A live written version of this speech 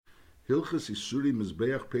Hilchas Isuri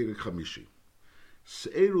Mizbeach Perek Chamishi.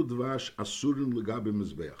 Se'eru Dvash Asurin Legabe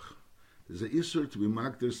Mizbeach. There's an Isur to be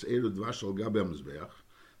makter Se'eru Dvash Al Gabe Mizbeach.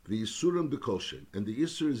 The Isurim B'Kolshen. And the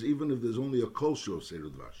Isur is even if there's only a Kolshu of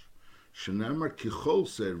Se'eru Dvash. Shenamar Kichol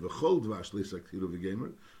Ser V'Chol Dvash Le'Saktiru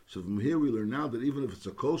V'Gemer. So from here we learn now that even if it's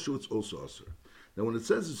a Kolshu, it's also Asur. Now when it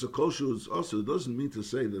says it's a Kolshu, it's Asur, it doesn't mean to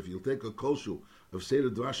say that if you'll take a Kolshu of Se'eru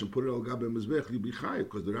Dvash and put it Al Gabe Mizbeach, you'll be Chayav,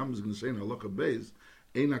 because the Rambam is going to say in Halacha Beis,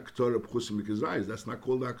 Ein Aktorah Pchusim Mikazayis. That's not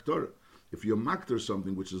called Aktorah. If you makter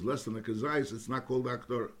something which is less than a kazayis, it's not called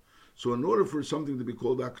Aktorah. So in order for something to be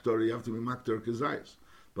called Aktorah, you have to be makter kazayis.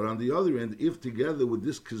 But on the other end, if together with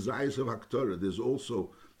this kazayis of Aktorah, there's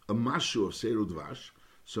also a mashu of Se'eru Dvash,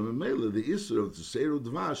 so Memela, the Isser of the Se'eru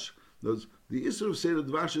Dvash, the Isser of Se'eru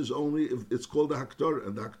Dvash is only if it's called a Haktorah,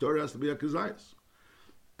 and the Haktorah has to be a kazayis.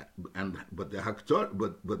 But the Haktorah,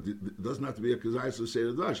 but it doesn't have to be a kazayis of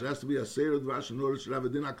Se'eru Dvash. It has to be a Se'eru Dvash in order to have a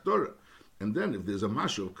din Haktorah. And then if there's a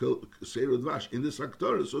mashu of Se'eru Dvash in this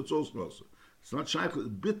Haktorah, so it's also. It's not shaykh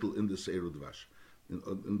bittul in the Se'eru Dvash.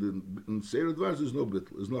 In Se'eru Dvash there's no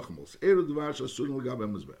bittul, there's nochmal. Se'eru Dvash asurin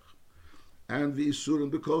l'gabe mizbech. And the isurin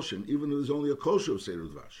b'kolshen, even though there's only a kosher of Se'eru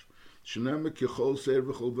Dvash. Shename kichol se'er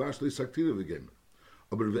v'chol dvash le'saktir v'gemer.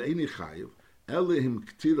 Aber ve'eni chayiv, elehim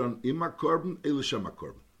ktiran ima korban, elishama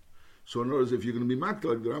korban. So in other words, if you're going to be makta,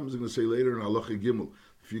 like the Rambam is going to say later in Halacha Gimel,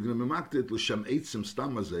 if you're going to be makta it l'shem eitzim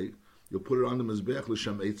stam hazeh, you'll put it on the mizbech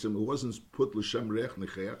l'shem eitzim. It wasn't put l'shem reich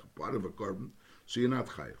necheach, part of a korban, so you're not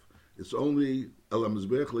chayiv. It's only el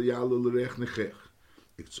mizbech l'yalu l'reich necheach.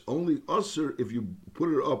 It's only usher if you put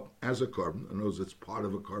it up as a korban. In other words, it's part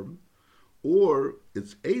of a korban, or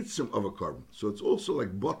it's eitzim of a korban. So it's also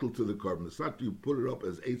like bottle to the korban. It's not you put it up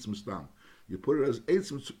as eitzim stam. You put it as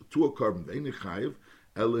eitzim to a korban. Ve'eni chayiv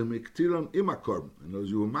el miktiran ima korban. In other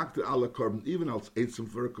words, you will makta ala korban even als eitzim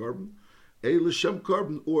for a korban. A l'shem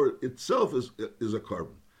korban, or itself is a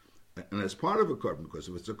korban, and as part of a korban, because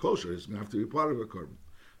if it's a kosher, it's going to have to be part of a korban.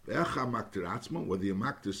 Ve'echa makter atzma, whether you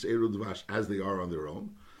makter Se'eru Dvash as they are on their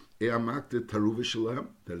own, ea makter taruva shalem,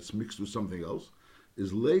 that it's mixed with something else,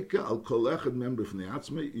 is leika al kol echad member from the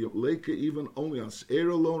atzma, leika even only on Se'er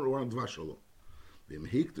alone or on Dvash alone. V'im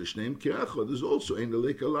hik the shneim ki'echad, there's also ein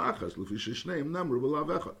leika lachas, l'fish shneim namru v'lav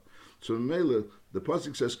echad. So in Mela, the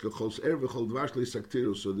pasuk says kechol se'er v'chol dvash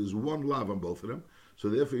le'saktiru. So there's one lav on both of them. So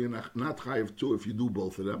therefore you're not chayiv two if you do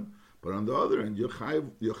both of them. But on the other end, you're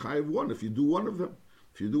chayiv one if you do one of them.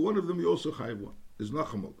 If you do one of them, you also chayiv one. It's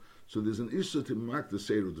nachamol. So there's an isser to mark the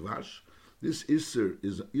Se'eru Dvash. This isser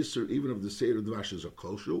is an isser even if the Se'eru Dvash is a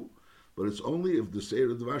kosher, but it's only if the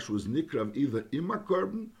Se'eru Dvash was nikrav either ima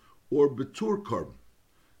korban or betur korban.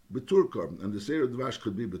 Betur korban, and the Se'eru Dvash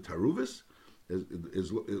could be betaruvis. If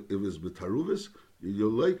it's betaruvis, you're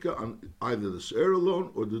like on either the Se'er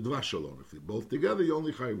alone or the Dvash alone. If they're both together, you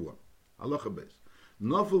only chayiv one. Halacha beis.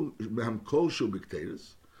 Nafel behem kol shu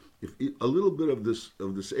b'kteris. If a little bit of the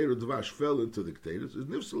Se'er Dvash fell into the kteris, is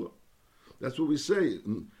nifsala. That's what we say.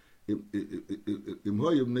 Im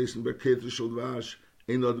hoyim nesen berketer shel Dvash,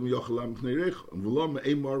 ein adam yochalam pnei reich, and v'lo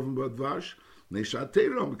me'ein marvin b'Dvash, neishat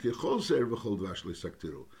teiram k'chol Se'er v'chol Dvash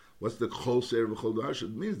le'saktiru. What's the chol se'er v'chol dvash?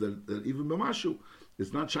 It means that even b'mashu,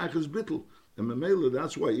 it's not shaykh's bittul. And memela,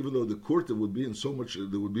 that's why even though the kurta would be in so much,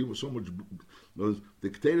 there would be so much. The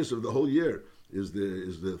k'teris of the whole year is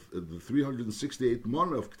the 368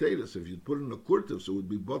 mana of k'teris. If you put in a kurta, so it would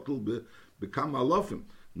be bottled become alofim.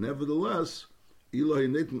 Nevertheless, Elohi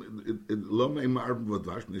lo me'imar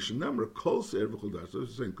v'dvash nishenemra kol se'er v'chol dvash. So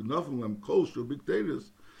it's saying knafim lam kol shu big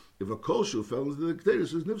k'teris. If a kol shu fell into the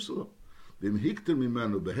k'teris, is nifsalah. The hikter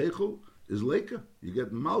mimenu behechel is leika. You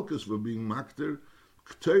get malchus for being makter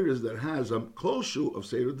k'teres that has a koshu of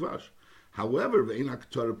Se'er Dvash. However, ve'in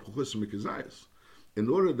haktorah pchusim mikazayis. In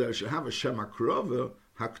order that it should have a shem hakrova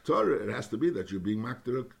haktorah, it has to be that you're being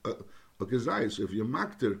makter a kazayis. So if you're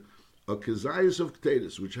makter a kazayis of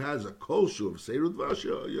k'teres which has a koshu of Se'er Dvash,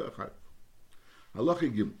 you're chayav. Halacha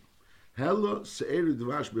gim. Hella Se'er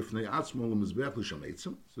Dvash b'fnei atzmo l'mizbech l'shem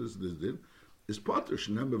eitzim. So this did. Is potter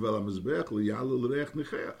shenem bevel hamizbech liyalu l'reich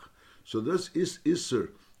necheach. So this is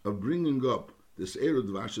isser of bringing up the Se'er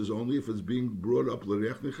Dvash is only if it's being brought up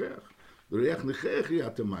l'reich necheach. L'reich necheach hi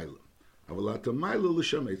atamayla, aval atamayla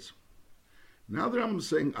l'shem eitzim. Now that I'm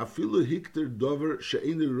saying afilu hikter dover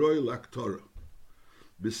she'eni roy l'aktorah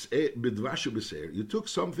b'dvash b'se'er. You took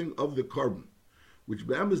something of the korban, which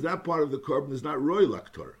be'em is that part of the korban is not roy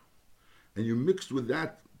l'aktorah, and you mixed with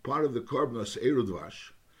that part of the korban a Se'er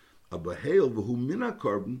Dvash. A behel v'hu mina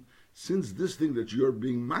korban, since this thing that you're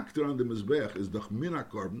being makter on the mizbech is the mina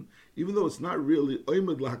korban, even though it's not really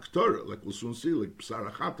oimed lahaktorah, like we'll soon see, like psar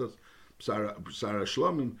achatas, Psar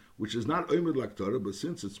Shlomim, which is not Oimid Laktora, but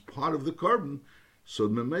since it's part of the carbon, so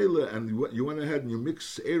Memela, and you went ahead and you mix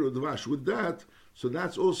Seir Dvash with that, so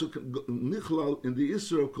that's also Nichlal in the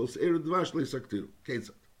Isra called Seir Dvash Leisaktiru.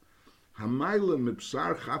 Ketzat. Hamayla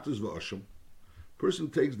Mipsar Chatus V'Osham. Person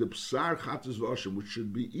takes the Psar Chatus V'Osham, which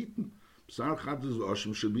should be eaten. Psar Chatus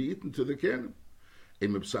V'Osham should be eaten to the Kenim. A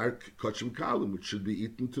Mipsar Kachim Kalim, which should be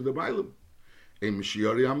eaten to the Bailim. A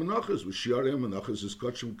Mishiari HaMenachas, which Shiari HaMenachas is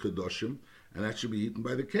Kachim Kedoshim, and that should be eaten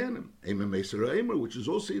by the Kenim. A Memeser HaEmer, which is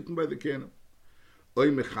also eaten by the Kenim. Oy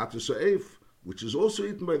Mechatus HaEif, which is also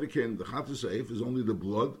eaten by the Kenim. The Chatus HaEif is only the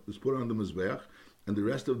blood is put on the Mizbeach, and the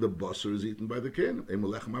rest of the basar is eaten by the Kenim. A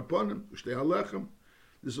Melechem HaPonim, Ushtei HaLechem.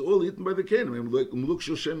 This is all eaten by the Kenim.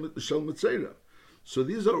 So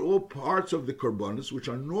these are all parts of the Korbanos, which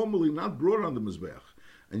are normally not brought on the Mizbeach.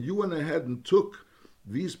 And you went ahead and took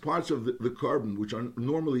these parts of the carbon, which are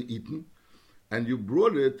normally eaten, and you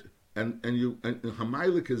brought it, and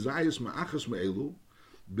Hamayla Kezayis Ma'achas Me'elu,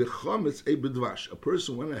 B'chometz E B'dvash. A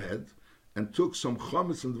person went ahead and took some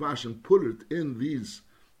chometz and dvash and put it in these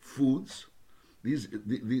foods, these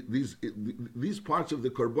parts of the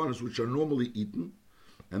korbanos which are normally eaten,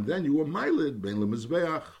 and then you were mailed ben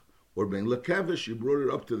lemizbeach or ben lekevish. You brought it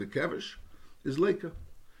up to the kevish, is leika.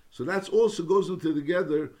 So that's also goes into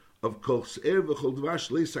together of kol se'er v'chol dvash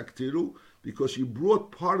leisaktiru, because you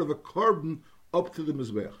brought part of a carbon up to the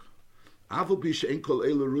mizbeach. Afal pi she'en kol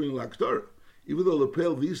eila ruin laktorah. Even though the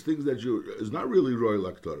pale, these things that you is not really royal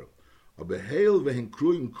laktorah. A behail v'hen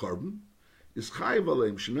kruim carbon is chayiv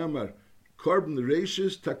aleim shenamar carbon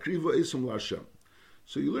reishis takriva esam l'Hashem.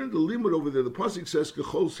 So you learn the limit over there. The pasuk says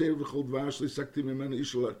kechol seir v'chol dvash leisaktim imenu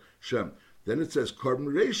ishal Hashem. Then it says carbon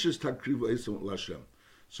reishis takriva esam l'Hashem.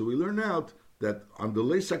 So we learn out that on the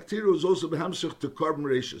leisaktiru is also behamshich to carbon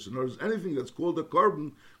reishis. In other words, anything that's called a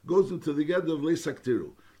carbon goes into the gather of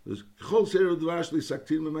leisaktiru. There's kechol seir v'dvash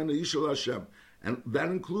leisaktim imenu ishal Hashem, and that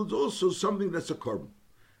includes also something that's a carbon.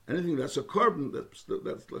 Anything that's a carbon, that's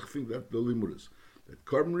I think that the limud is. That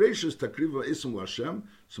carbon reishis takriva ism Hashem.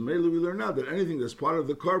 So mainly we learn now that anything that's part of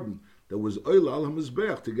the carbon that was oil al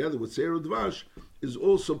hamizbeach together with seir dvash is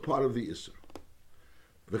also part of the isser.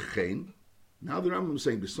 V'chein. Now the Rambam is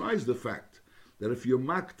saying, besides the fact that if you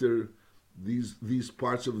makter these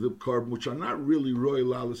parts of the carbon which are not really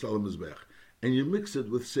royal al hamizbeach, and you mix it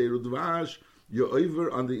with seir dvash, you're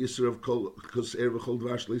over on the isser of kol seir v'chol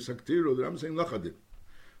dvash leisaktiru. The Rambam is saying lachadin.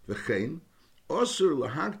 V'chein, osur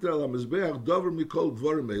lahakter al hamizbeach davar mikol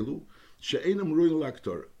dvarim elu she'enam ruin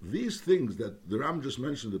laktor. These things that the Ram just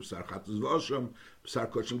mentioned, the psar chatas v'osham, psar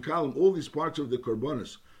kochim kalim, all these parts of the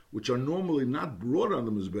korbanos, which are normally not brought on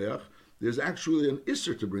the mizbeach, there's actually an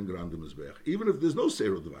isser to bring it on the mizbeach, even if there's no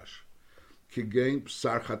seir dvash. Kigein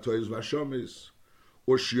psar chatois v'ashomis,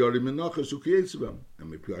 or shiori menachas u'kiyetzivam,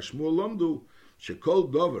 and mipi hashmur lomdu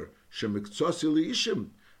shekol dover shemiktzasi liishim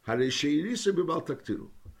harei sheirisa b'bal taktiru.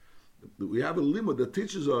 We have a limud that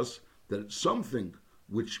teaches us that something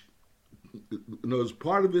which,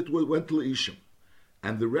 part of it went to Leishim,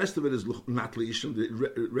 and the rest of it is not Leishim,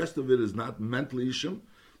 the rest of it is not meant Leishim.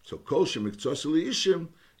 So kol shemiktzos Leishim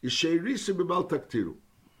is sheirisa b'bal taktiru.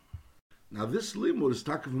 Now this limud is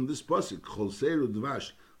taken from this pasuk, chol seiru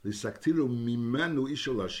dvash l'saktiru mimenu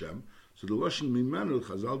ishol Hashem. So the lashon mimenu,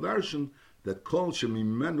 Chazal darshan that kol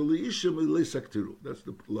shemimenu leishim is l'saktiru. That's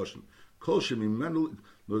the lashon. Kol shemimenu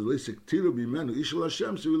l'saktiru mimenu ishol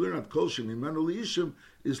Hashem. So we learn that kol shemimenu leishim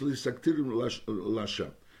is l'saktiru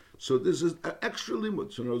l'Hashem. So this is an extra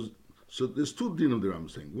limud. So there's two dinim that I'm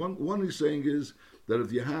saying. One he's saying is that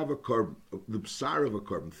if you have a carbon, the psar of a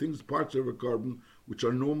carbon, parts of a carbon which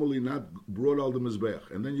are normally not brought al the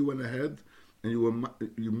mizbeach, and then you went ahead and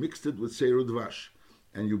you mixed it with seir dvash,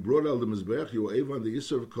 and you brought al the mizbeach, you were able on the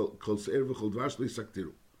yisur called seir v'chol dvash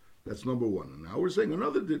l'saktiru. That's number one. And now we're saying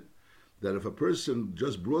another din, that if a person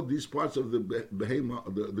just brought these parts of the behema,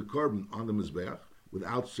 the carbon on the mizbeach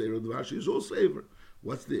without seir dvash, he's also aver.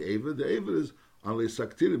 What's the aver? The aver is on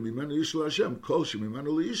l'saktiru mimenu yishul Hashem. Kol shemimenu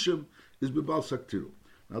leishim is b'bal saktiru.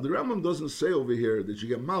 Now the Rambam doesn't say over here that you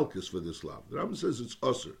get malchus for this law. The Rambam says it's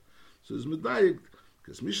osir. So it's medayik,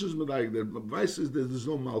 because Mishnah's medayik. The advice is that there's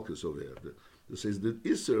no malchus over here. It says that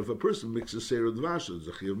isser, if a person mixes seir dvash, it's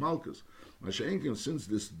a chiyav malchus. Masha'enkin, since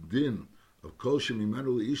this din of kol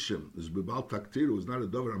shemimenu leishim is b'bal taktiru, is not a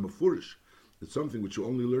davar hamafurish. It's something which you're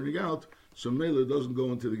only learning out. So mele doesn't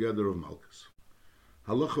go into the gather of malchus.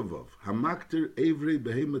 Halacha vav hamakter evrei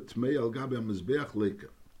behemat tmei al gabe hamizbeach leika.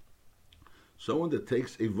 Someone that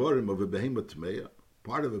takes a vorim of a behemat tmeya,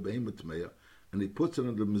 part of a behemat tmeya, and he puts it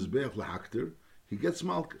on the mizbeach lahakter, he gets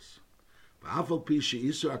malchus. V'afal pi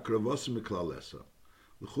she'isa akravosim miklalesa.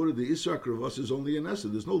 The Isra Akravos is only an Esa.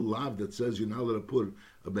 There's no lav that says you're not allowed to put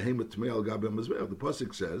a behemoth Tmei al Gabe Mizbeach. The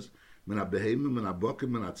Pasuk says, Min ha-behemoth, min ha-bokim,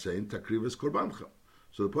 min ha-tzein, takrivas korbancha.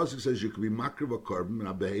 So the Pasuk says you can be makriv a korban, min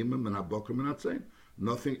ha-behemoth, min ha-bokim, min ha-tzein.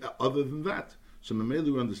 Nothing other than that. So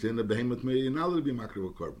Mamela we understand that behemoth may not allowed to be makriv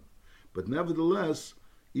a korban. But nevertheless,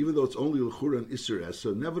 even though it's only l'chura and Isra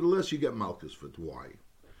Esa, nevertheless you get malchus for it. Why?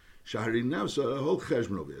 Shahari Nemar, so a whole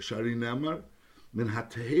cheshbon over here. Shahari Nemar, min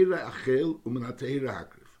ha-tehera achel, min ha-tehera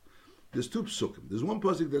hakriv. There's two psukim. There's one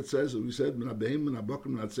pasuk that says, we said, min ha-behemoth, min ha-bokim,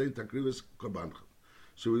 min ha-tzein, takrivas korbancha.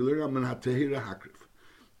 So we learn on min ha-tehera hakriv.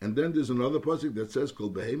 And then there's another pasuk that says, kol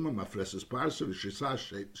behema, mafreses parsa, v'shisa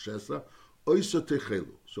shesa, oisa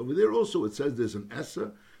techelu. So over there also it says there's an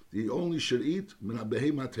esa, that you only should eat min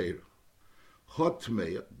ha-behema tehera. Hot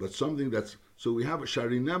tmeya, but something that's, so we have a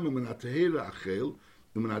sharinam min ha-tehera achel,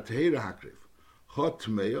 min ha-tehera hakriv. Hot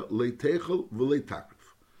tmeya, leitechel, v'leitakriv.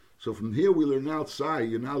 So from here we learn outside,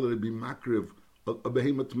 you're not allowed to be makriv a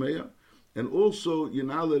behema tmeya, and also you're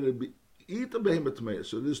not allowed to eat a behema tmeya.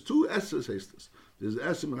 So there's two esses, there's an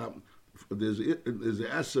essa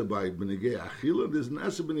by benegei achila, there's an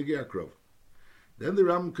essa benegei akrov. Then the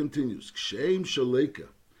Rambam continues, Ksheim shaleka,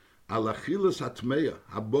 al achilas hatmeya,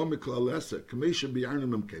 habo miklal essa, k'meisha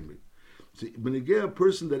b'yarnim kemi. See, benegei a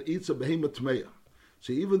person that eats a behema tmeya.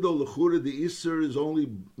 So even though l'chura the Isser is only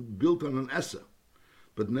built on an essa,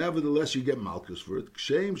 but nevertheless you get malchus for it.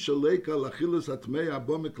 Ksheim shaleka lachilas hatmeya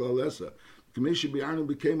habo miklal essa, k'meisha b'yarnim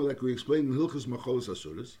became, like we explained in Hilchos Macholos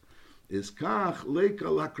Asuris, is kach leika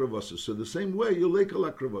lakravasa. So the same way you leika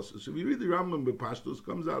lakravasa. So if you read the Rambam B'Pashtus,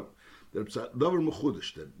 comes out that it's davar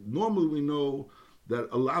mechudesh. That normally we know that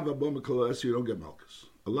a lava bama kalas you don't get malchus.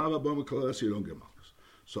 A lava bama kalas you don't get malchus.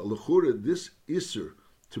 So lechura this iser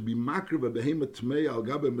to be makriv a behemoth tmei al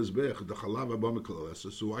gabe mizbech the chalava bama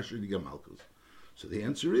kalas. So why should you get malchus? So the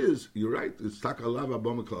answer is you're right. It's tak a lava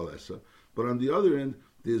bama kalas. But on the other end,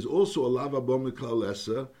 there's also a lava bama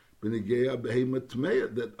kalas.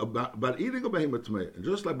 That about eating a behemoth tmeya, and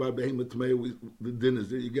just like by behemoth tmeya, the din is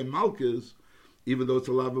there. You get malchus, even though it's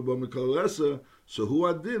a lava b'mikalesa. So who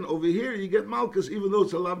adin over here you get malchus, even though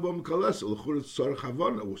it's a lava b'mikalesa. L'chur it's tzarich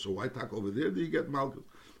havana. So why talk over there? Do you get malchus?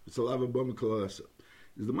 It's a lava b'mikalesa.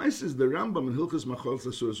 The mice is the Rambam in Hilchos Macholos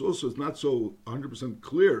Asuros. Also, it's not so 100%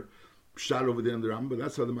 clear pshat over there in the Rambam, but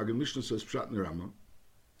that's how the Magen Mishnah says pshat in the Rambam.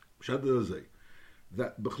 Pshat does say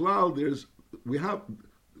that b'chlal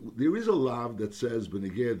there is a lav that says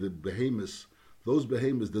benegeh the behemoths, those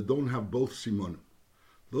behemoths that don't have both simonim,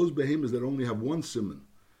 those behemoths that only have one simon.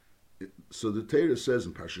 So the Torah says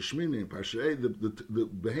in Parsha Shmini and Parsha the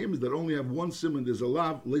behemoths that only have one simon, there's a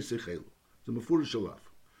lav leisechelu. It's a mefurish lav.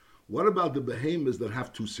 What about the behemoths that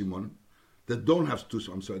have two simonim, that don't have two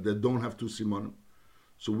simonim?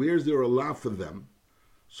 So where is there a lav for them?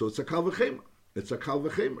 So it's a kal v'chemer. It's a kal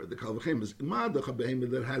v'chemer. The kal v'chemer is imadach a behemoth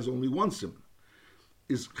that has only one simon.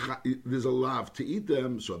 There's a lav to eat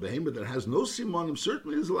them, so a behemoth that has no simonim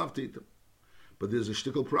certainly is a lav to eat them. But there's a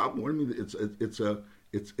shtickle problem. What do you mean? It's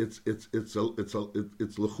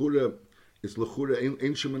lechura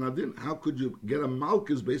ein shemen adin. How could you get a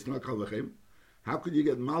malchus based on a kal v'chemer? How could you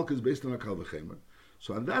get malchus based on a kal v'chemer?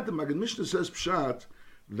 So on that the Magen Mishnah says pshat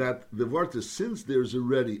that the word is since there's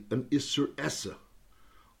already an isur essa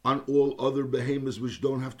on all other behemoths which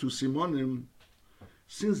don't have two simonim.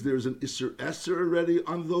 Since there's an Isser Esser already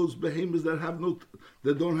on those behemoths that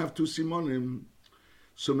don't have two simonim,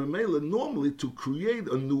 so memela normally to create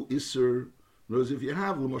a new Isser, whereas if you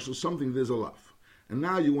have l'mashal something, there's a lav, and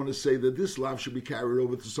now you want to say that this lav should be carried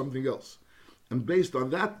over to something else, and based on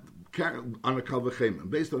that, on a kal v'chemer,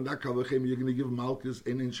 and based on that kal v'chemer, you're going to give malchus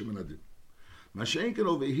ein shemen adin. Mashenkin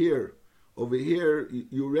over here,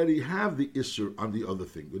 you already have the Isser on the other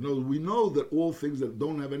thing. We know that all things that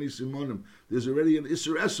don't have any simonim, there's already an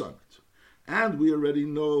Isser S on it. And we already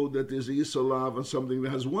know that there's a Isser Lav on something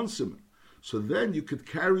that has one simon. So then you could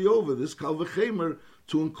carry over this Kal V'chemer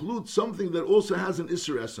to include something that also has an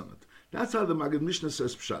Isser S on it. That's how the Magen Mishnah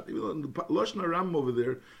says Pshat. Even though in the Lashon Ram over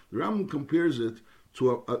there, the Ram compares it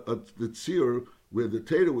to the Tzir, where the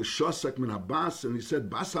Torah was Shosak min Habas, and he said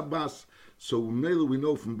Bas Habas. So we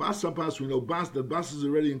know from Bas Habas, we know that Bas is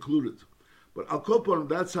already included. But Al Kopon,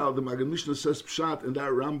 that's how the Magen Mishnah says Pshat in that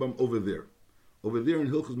Rambam over there in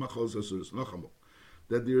Hilchos Macholos Asuros, Nachamo,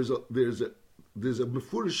 that there's a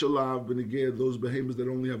mefurish alav benegeh those behemoths that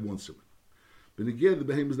only have one simon. Benegeh the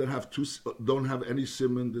behemoths that don't have any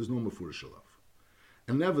simon, there's no mefurish alav,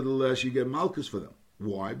 and nevertheless you get malchus for them.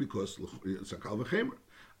 Why? Because it's a kal v'chemer.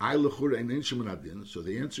 I lechura ein shemen adin. So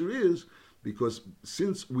the answer is because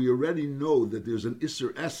since we already know that there's an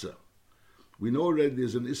Isser Essa, we know already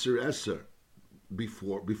there's an Isser Essa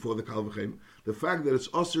before the Kal V'chein. The fact that it's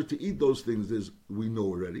usher to eat those things is we know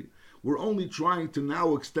already. We're only trying to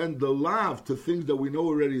now extend the lav to things that we know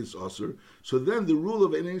already is usher. So then the rule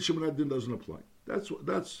of Ein Shemin Adin doesn't apply.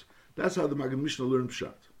 That's how the Magen Mishnah learned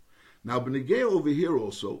Pshat. Now B'negeya over here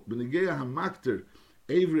also, B'negeya hamakter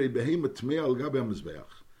evrei behema tmei al gabe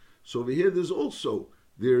hamizbeach. So over here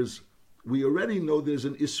we already know there's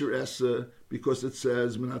an Isser Esa because it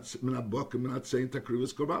says Minat Bok and Minat Sein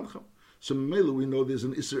Takrivus Korbancham. So Mele we know there's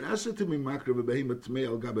an Isser Esa to be makriv a behema tmei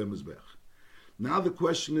al gabe hamizbeach. Now the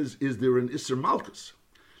question is there an Isser Malkus?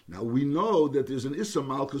 Now we know that there's an Isser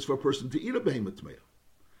Malkus for a person to eat a behema tmei.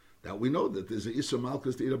 That we know that there's an Isser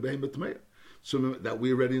Malkus to eat a behema tmei. So that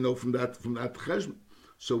we already know from that cheshbon.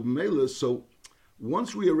 So Mele, so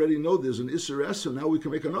once we already know there's an Isser Esa, now we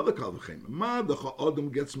can make another Kal V'chein. Ma the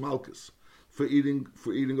Adam gets Malkus for eating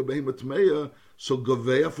a behema tmei. So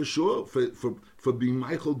Goveya for sure for being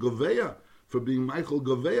Michael Goveya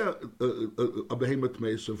a behema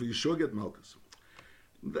tmei. So for you sure get Malkus.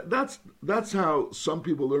 That's how some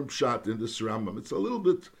people learn Pshat in this Rambam. It's a little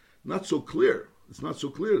bit not so clear. It's not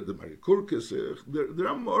so clear. The Marikurkis, the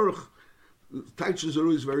Rambam touches it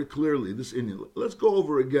always very clearly, this Indian. Let's go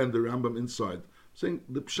over again the Rambam inside. Saying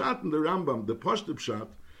the Pshat in the Rambam, the Pashto Pshat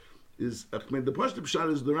is the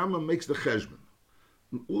Rambam makes the Cheshbon.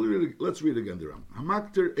 Let's read again the Rambam.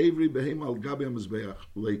 Hamakter Evri Behema al Gabi HaMizbeach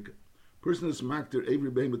Leika. Person is Makter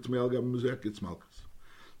Evri Behema Tmei al Gabi HaMizbeach gets Malchus.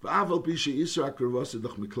 V'aval Pisha Yisra Akravasa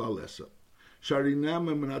Doch Miklal Esa. Sharinam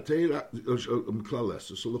Menateira Miklal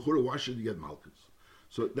Esa. So L'chura, why should you get Malchus?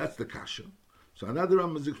 So that's the Kasha. So another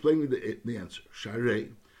Rambam is explaining the answer.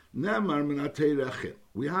 Sharei Nemar Menateira Achil.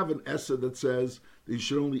 We have an Esa that says that you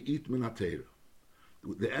should only eat Menateira.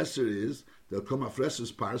 The Esa is they'll come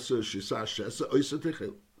afreses parsa shisa shesa oisa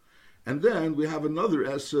techil. And then we have another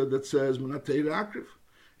Esa that says Menateira Akriv.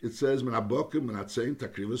 It says Menabokim Menatsein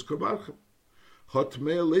Takrivus Korbanchim.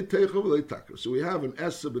 Hotmei leiteichav leitakriv. So we have an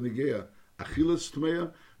Esa b'negeya achilas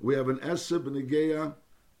tmeya. We have an Esa b'negeya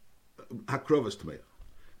hakrovas tmeya.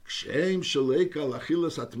 Ksheim shaleika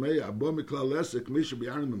lachilas atmeya abo miklal lesek misha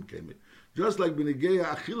bi'arnim kemi. Just like b'negeya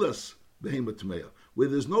achilas behema tmeya, where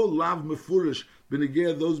there's no lav mefurish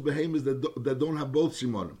b'negeya those behemas that don't have both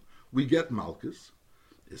simonim, we get malchus.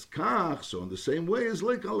 Is kach, so in the same way as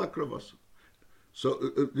leika lakravas. So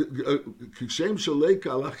ksheim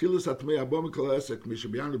shaleika lachilas atmeya abo miklal lesek misha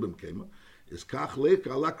bi'arnim kemi is kach leika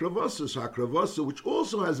lakravas hakravasa, which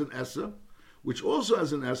also has an esa,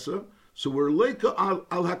 So we're leika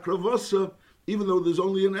al hakravasa, even though there's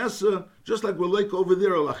only an esa, just like we're leika over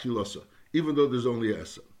there al achilasa, even though there's only a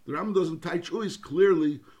esa. The Rambam doesn't touch always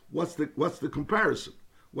clearly what's the comparison.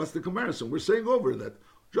 What's the comparison? We're saying over that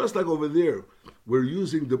just like over there, we're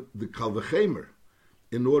using the Kal V'chemer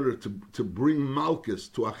in order to bring malchus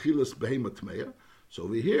to achilas behema tmeya. So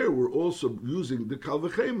over here we're also using the Kal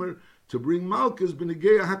V'chemer to bring malchus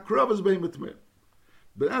b'negeya hakravas behema tmeya.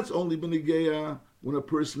 But that's only b'negeya when a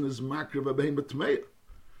person is makriv a behema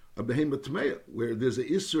tmeya, where there's an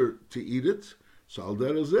isser to eat it. So al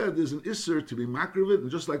derazeh, there's an isser to be makriv it,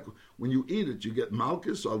 and just like when you eat it, you get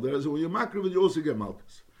malchus. So al derazeh, when you makriv it, you also get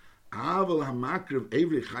malchus. Aval hamakriv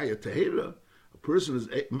evri chaya tehera. A person is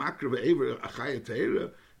makriv evri chaya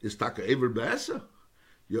tehera is taka evri be'esa.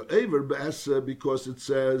 You're evri be'esa because it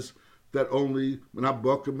says that only menat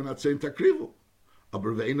bokim menat sein takrivu.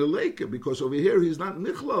 Because over here he's not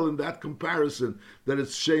nichlal in that comparison that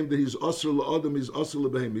it's shame that he's osir la'adam, he's osir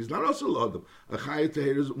la'behem. He's not osir la'adam. A chayat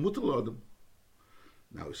teher is mutal la'adam.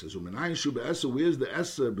 Now he says, u'menayin shu be'esa, where's the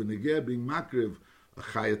esa b'negeh being makriv a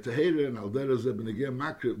chayat teher and al derazeh b'negeh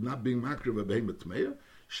makriv, not being makriv a behem t'meya?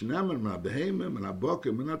 Shnemer mena behem mena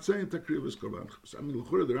bokem mena tzein takrivus korban. I mean,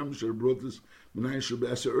 l'chura the Rambam should have brought this menayin shu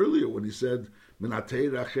be'esa earlier when he said mena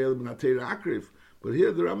teher achel mena teher akriv. But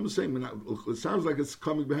here the Rambam is saying, it sounds like it's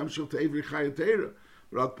coming behemshel to every chayat teira.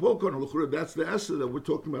 But al polkon l'chura, that's the esa that we're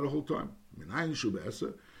talking about the whole time. Minayin shu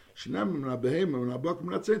be'esa, shinam min ha'behem min ha'bok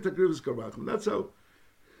min ha'tzein takrivus korban. That's how.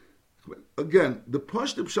 Again, the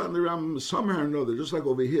pashto pshat in the Rambam somehow or another, just like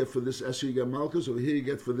over here for this esa you get malchus, over here you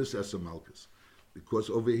get for this esa malchus,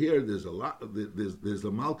 because over here there's a lot. There's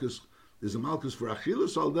a malchus for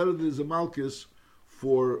achilus, al derech there's a malchus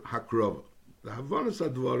for hakrova. The havanas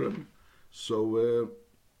advarim. So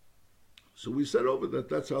we said over that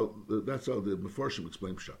that's how the Mefarshim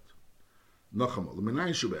explain Pshat. Nochamal,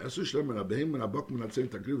 l'menayin shu be'esu shlem min ha'behem min ha'bok min ha'tzein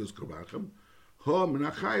takrivus korbanchem ha min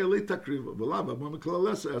ha'chaya li takriv v'lav ha'ba miklal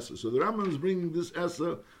esa. So the Rambam is bringing this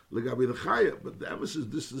esa legabi the chaya, but the emphasis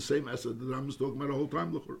this is the same esa that the Rambam is talking about the whole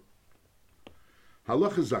time. L'chur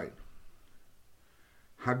halacha zayin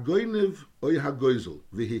hagoynev oy hagoyzel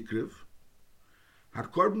v'hikriv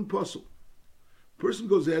hakorban posel person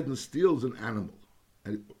goes ahead and steals an animal,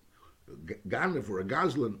 and ganef or a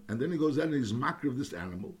gazlan, and then he goes ahead and he's makriv of this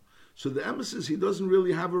animal. So the emes he doesn't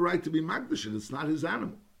really have a right to be magdish. It's not his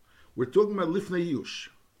animal. We're talking about lifnei yush.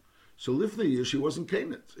 So lifnei yush, he wasn't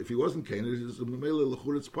kainit. If he wasn't kainit, it's a memele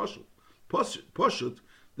lechur. It's pashut. Pashut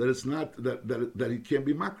that it's not that he can't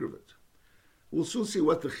be makriv it. We'll soon see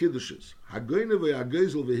what the chiddush is. Hagoyne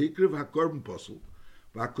ve'hagezel ve'hikriv hakorban posel.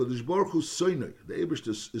 V'hakodesh baruch hu soinei. The Eibush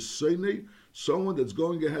is soinei, someone that's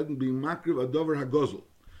going ahead and being makriv adover hagozel.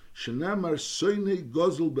 Shenamar soinei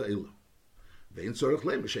gozel be'ela. Ve'in tzorach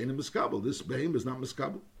leim she'enim miskabel. This behem is not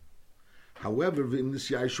miskabel. However, v'im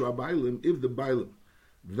nisiyai shua bailim, if the bailim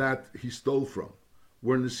that he stole from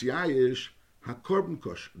were nisiyai hakorban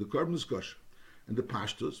kosh, the korban is kosh, and the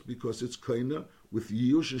pashtos because it's koina with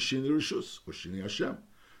yush and shini rishus or shini Hashem.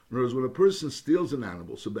 In other words, when a person steals an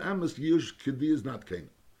animal, so be'emes yush kedi is not kaina.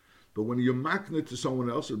 But when you makna it to someone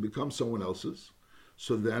else, it becomes someone else's.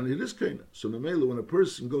 So then it is kaina. So memela, when a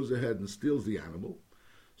person goes ahead and steals the animal,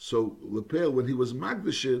 so lepel when he was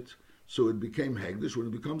magdish it, so it became hegdish. When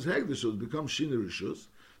it becomes hegdish, so it becomes shini rishus.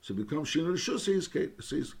 So it becomes shini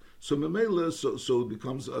rishus. So memela, so it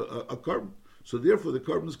becomes a carbon. So therefore, the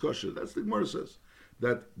carbon is kosher. That's the Gemara says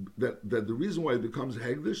that the reason why it becomes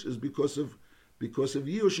hegdish is because of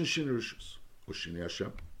yush and shini rishus or shini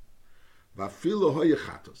Hashem. Vafilo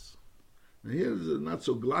hoyechatos. Now here is not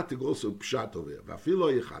so glatik also pshat over here.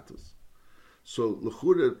 Vafilo hoyechatos. So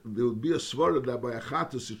l'chure there would be a svara that by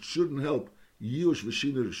achatos it shouldn't help yush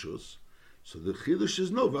v'shini rishus. So the chiddush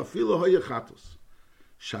is no vafilo hoyechatos.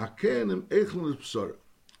 Shakenim echlon psara.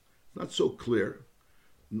 Not so clear.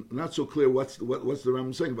 Not so clear what's the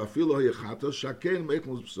Rambam saying. Vafilo hoyechatos shakenim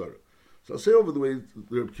echlon psara. So I'll say over the way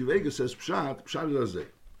the Reb Kivega says pshat is azeh.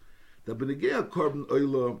 That b'negei korban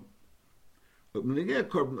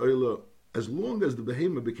oila, as long as the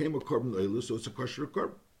behemoth became a korban oila, so it's a kosher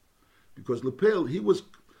korban. Because lepel, with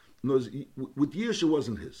Yish it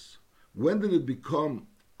wasn't his. When did it become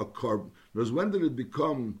a korban? When did it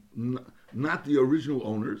become not the original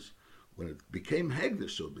owners? When it became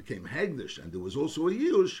hegdish, so it became hegdish, and there was also a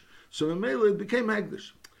Yush, so in Mela it became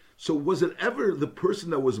hegdish. So was it ever the person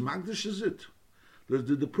that was magdish? Is it?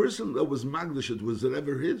 The person that was magdish, was it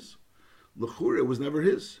ever his? L'chura, it was never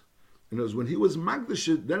his. And it was when he was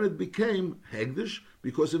magdish, then it became hegdish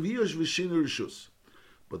because of Yush v'shina rishus.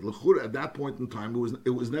 But l'chura at that point in time, it was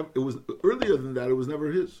earlier than that. It was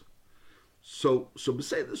never his. So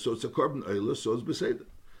beseder. So it's a korban oila. So it's beseder.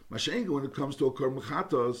 Mashenga when it comes to a korban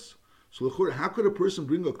chatos. So l'chura, how could a person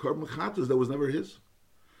bring a korban chatos that was never his?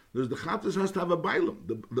 There's the chatos has to have a bailam.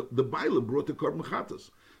 The bailam brought the korban chatos.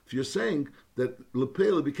 If you're saying that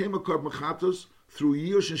lepela became a korban chatos through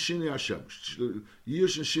Yush and Shini Hashem,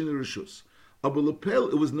 Yush and Shini Rishus, but lepel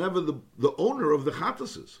it was never the owner of the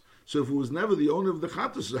chatoses. So if it was never the owner of the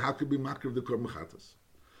chatos, how could it be makar of the korban chatos?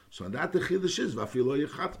 So on that the chiddush is vafilo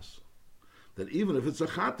yechatos. That even if it's a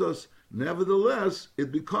chatos, nevertheless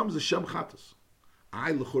it becomes a shem chatos.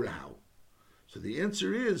 I l'chura how? So the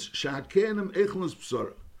answer is shakenim echlon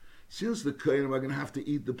psara. Since the kohenim are going to have to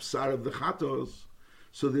eat the psar of the chatos,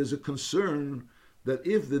 so there's a concern that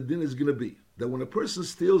if the din is going to be that when a person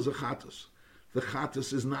steals a chatos, the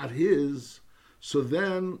chatos is not his, so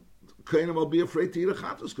then kohenim will be afraid to eat a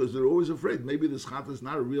chatos because they're always afraid. Maybe this chatos is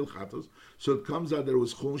not a real chatos, so it comes out that it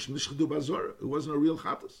was chumash nishchadu bazora. It wasn't a real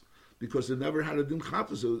chatos because it never had a din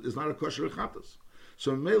chatos. It's not a kosher chatos.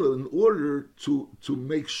 So in order to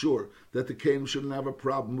make sure that the kohenim shouldn't have a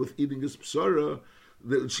problem with eating his psara,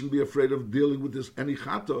 they shouldn't be afraid of dealing with this any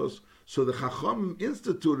chatos. So the Chacham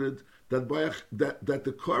instituted that that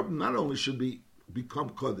the korban not only should become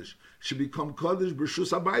kodesh, should become kodesh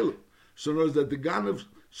b'rshus habaylim. So in other words, that the ganav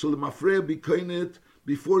so the mafreya be koinit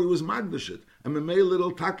before he was magdashit, and memela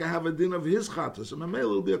it'll taka have a din of his chatos, and memela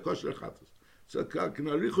will be a kosher chatos. So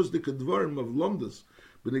kanarichus the kedvarim of lomdas,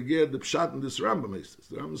 but again the pshat in this Rambam is this.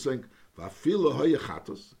 The Rambam is saying va'afilo hoye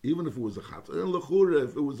chatos, even if it was a chatos, and lechura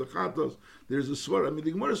if it was a chatos, there's a swar. I mean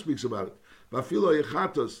the Gemara speaks about it. Va'afilo hoye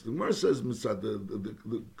chatos. The Gemara says mitzad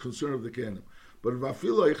the concern of the canon. But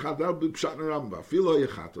va'afilo hoye chatos, that would be pshat in Rambam. Va'afilo hoye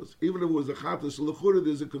chatos, even if it was a chatos, lechura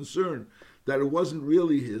there's a concern that it wasn't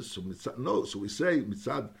really his. So mitzad, no. So we say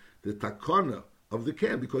mitzad the takana of the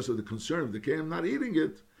canon because of the concern of the canon not eating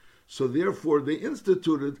it. So therefore they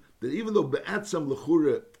instituted that even though be'atzam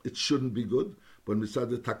lechura it shouldn't be good, but mitzad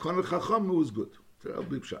the takana chacham it was good. That'll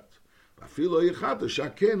be pshat. Va'afilo hoye chatos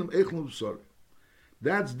shakenim echlon b'sara.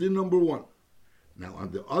 That's din number one. Now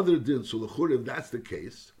on the other din, so lechura if that's the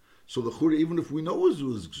case, so lechura even if we know it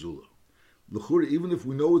was gzula, lechura even if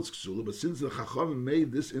we know it's gzula, but since the chachamim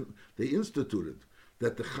made this, they instituted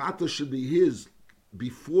that the chata should be his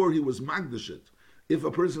before he was magdashit, if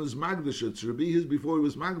a person is magdish, it should be his before he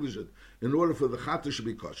was magdish, in order for the chatas to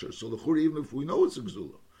be kosher. So the chur, even if we know it's a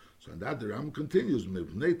gzula. So in that the Ram continues,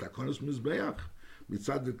 Mivnei takonos mizbeach,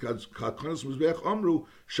 mitzad takonos mizbeach omru,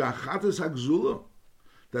 shachatas hagzula,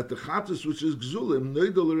 that the chatas which is gzula, im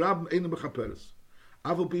neidol rab einem mechaperes.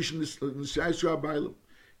 Aval pishin nisayis rabailim.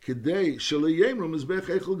 Kedei shaliyemru mizbeach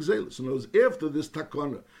echel gzelis. So knows after this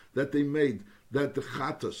takona that they made, that the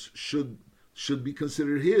chatas should be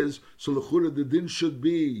considered his, so the chura the din should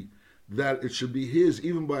be that it should be his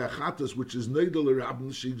even by a chatas which is neidol rab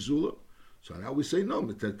nishigzula. So now we say no.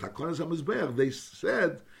 They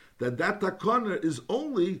said that takana is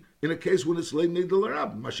only in a case when it's neidol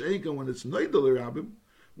rabim. Masha'inka when it's neidol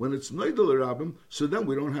rabim, so then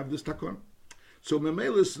we don't have this takana. So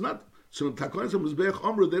memela is not. So takonas hamizbeach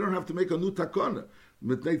omru, they don't have to make a new takana.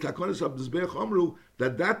 Mitnei takonas hamizbeach omru,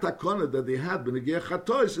 that takana that they had b'negei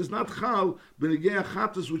chatois is not chal b'negei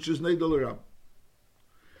chatos which is neidol rabim.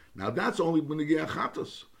 Now that's only b'negei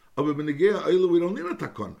chatos. But b'negei oila we don't need a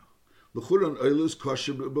takana. The Churan oila is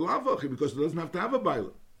kosher b'lavachi because it doesn't have to have a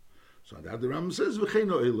baila. So that the Ram says v'chein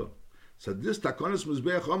oila. So this takonas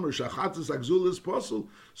mizbeach omer shachatas agzul is possible.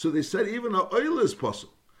 So they said even a oila is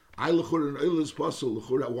possible. I l'chura an oila is possible.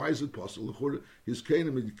 Why is it possible? L'chura his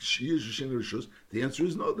kenim in yishin rishus. The answer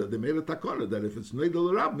is no. That they made a takana that if it's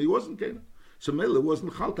neidol rabim he wasn't kenim. So mele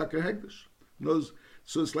wasn't chal taka hegdish.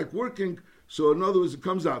 So it's like working. So in other words, it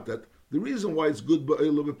comes out that the reason why it's good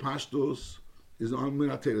ba'oila b'pashtos is on a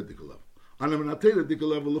minatera dika level. On a minatera dika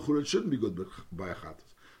level, it shouldn't be good by a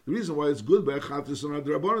chatas. The reason why it's good by a chatas is on a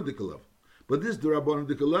derabbanan dika level. But this derabbanan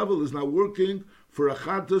dika level is not working for a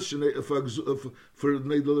chatas for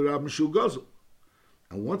neidol rabim shu gazel.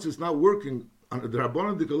 And once it's not working on a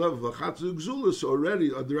derabbanan dika level of a chatas gzula, so already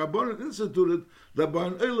a derabbanan instituted that by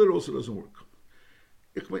an eiler also doesn't work.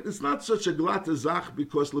 It's not such a glatte zach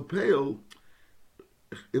because lepeil,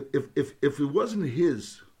 if it wasn't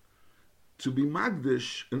his to be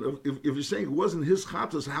magdish, and if you're saying it wasn't his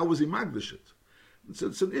chatas, how was he magdish it?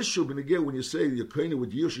 It's an issue. But again, when you say you're kind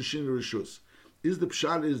with yoshishin rishus, is the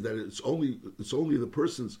pshat is that it's only the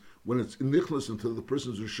person's when it's nichlas into the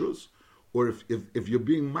person's rishus, or if you're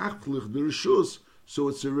being machlich the rishus, so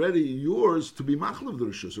it's already yours to be machlich the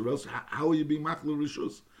rishus, or else how are you being machlich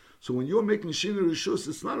rishus? So when you're making shin rishus,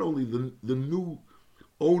 it's not only the new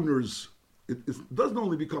owner's. It doesn't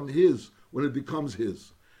only become his when it becomes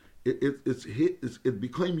his. It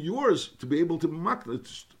became yours to be able to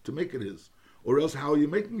make it his, or else how are you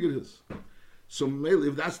making it his? So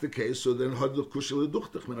if that's the case, so then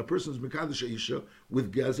when a person's mekadesh isha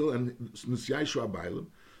with gezel and nisyai shuabaylim,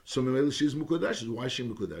 so she's mukadeshes. Why is she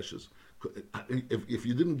mukadeshes? If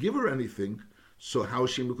you didn't give her anything, so how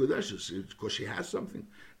is she mukadeshes? Because she has something.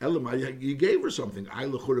 Elamai, you gave her something.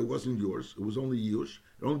 It wasn't yours. It was only yush.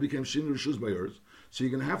 It only became shin rishus by yours. So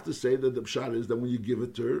you're going to have to say that the pshat is that when you give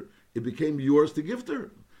it to her, it became yours to give to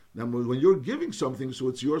her. Now, when you're giving something, so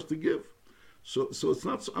it's yours to give. So it's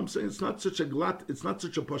not. I'm saying it's not such a glat. It's not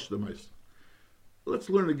such a pashtamais. Let's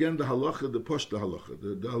learn again the halacha, the pashta halacha,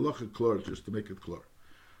 the halacha klar, just to make it klar.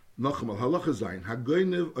 Nachmal halacha zayin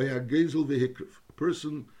hagoynev or hagezel vehikriv. A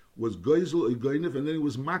person was gezel or goynev, and then he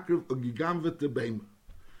was makriv or gigamvet tebeima.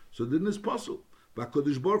 So then it's possible.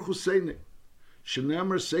 V'Kodesh Baruch Hu seine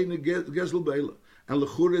shenemer seine gezel beila. And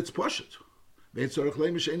l'chura it's poshet. This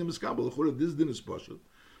din is poshet.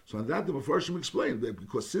 So on that the Mefarshim explained that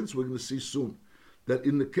because since we're going to see soon that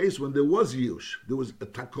in the case when there was yush, there was a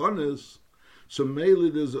takonis, so maybe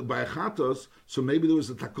there's a ba'achatos, so maybe there was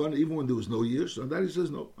a takon even when there was no yush. And that he says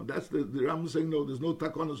no. And that's the Ram saying no. There's no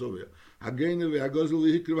takonis over here. Hagene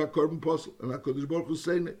ve'agozel v'hikriv ha'korban posel and HaKadosh Baruch Hu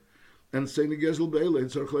seine and seine gezel beila and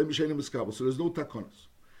tzarich leim she'enim miskabel. So there's no takonis.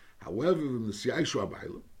 However, in the siyai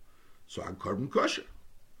shuabayla, so HaKorban kosher.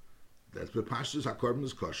 That's the pashtus HaKorban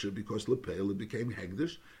is kosher because lepeil it became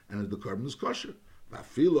hegdish and the korban is kosher.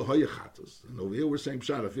 V'afilo hoyechatos. And over here we're saying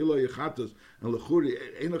pshat afilo hoyechatos and lechuri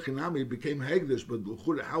enochinami became hegdish, but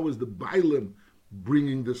lechuri how is the bailim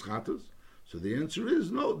bringing this chatos? So the answer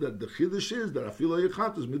is no. That the chiddush is that afilo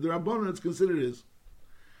hoyechatos midrabanan it's considered his.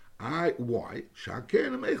 Why?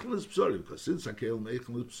 Shakein meichel is psara because since shakein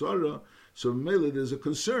meichel is psara, so maybe there's a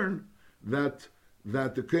concern that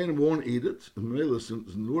the Kohanim won't eat it.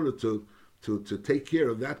 In order to take care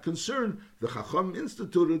of that concern, the Chacham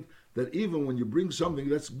instituted that even when you bring something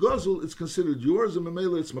that's guzzle, it's considered yours, and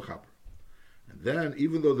Memela it's mechaper. And then,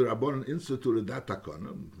 even though the Rabbanan instituted that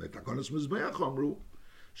takana, the takanas mizbeach amru,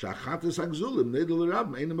 shachates hagzulim neidel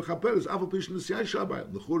rabim ein mechaperes afal pish nisiyai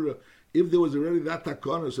shabayim. L'chura, if there was already that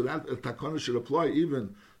takana, so that takana should apply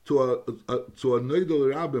even to a neidel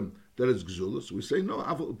rabim that is gzulas. We say no.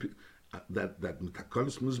 that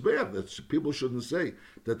mitakonis mizbeach, that people shouldn't say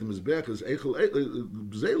that the mizbeach is eichel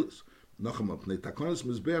bzelis. Nacham up mitakonis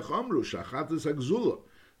mizbeach amru shachat is hagzula.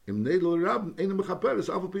 Im nedel rab ein mechaperes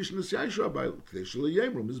alpha pishin is yaishu abayl k'teshel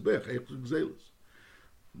yemru mizbeach eichel bzelis.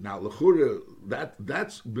 Now lechura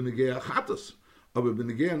that's benegei achatas. Aber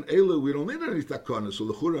benegei an eile we don't need any takonis. So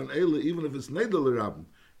lechura an eile even if it's nedel rab,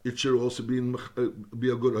 it should also be a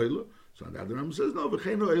good eile. So the other Ram says, no,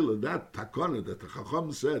 that takana that the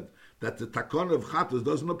Chacham said that the takana of Chatas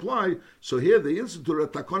doesn't apply. So here they institute a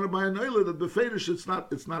takana by an oila that beferish it's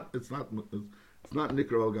not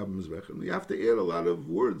nikra al gab mizbech, and you have to add a lot of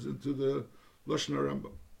words into the Lashon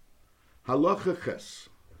Rambam. Halacha ches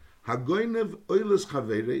hagoynev oilas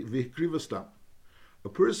chaveri v'hikriva stam. A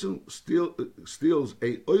person steals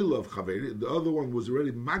a oila of chaveri. The other one was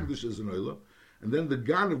already magdish as an oila, and then the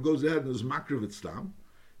ganav goes ahead and is makriv stam.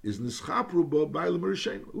 Is nischapru ba'ilem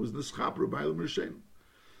rishenu. It was nischapru ba'ilem rishenu.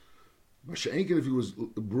 Masha'enkin, if he was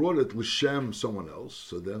brought it l'shem someone else,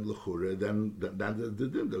 so then l'chure, then the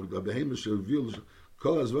behemoth shall reveal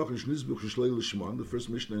kol hazvachim shnizbuch shlei l'shmon. The first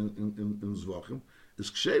Mishnah in Zvachim is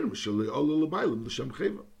ksherim shlei ola l'ba'ilem l'shem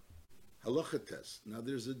cheva. Halacha test. Now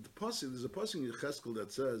there's a passage in Yecheskel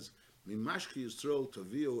that says mimashki Yisrael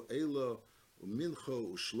tavio eila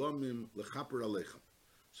umincho ushlomim lechaper aleichem.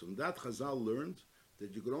 So from that Chazal learned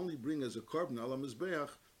that you could only bring as a korban ala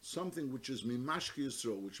mizbeach something which is mimashke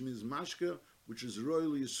Yisrael, which means mashke, which is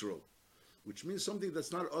royal Yisrael, which means something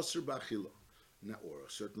that's not asr b'achila, or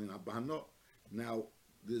certainly not b'hano. Now,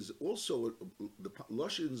 there's also the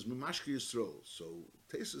lashon is mimashke Yisrael. So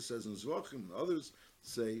Tesa says in Zvachim and others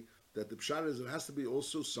say that the pshat is it has to be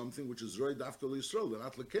also something which is royal dafka Yisrael,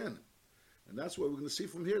 not leken. And that's why we're going to see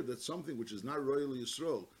from here that something which is not royal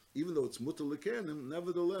Yisrael, even though it's mutal leken,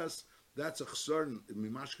 nevertheless, that's a chsarn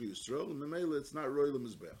mimashke Yisrael, and memela it's not royal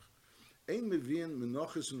mizbech. Ein mevian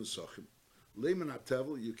menochis and nesachim. Leiman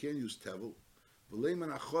atevel, you can't use tevel.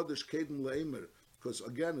 V'leiman achodesh kedem leimer, because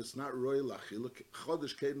again it's not royal achila.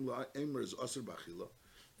 Chodesh kedem leimer is aser b'achila.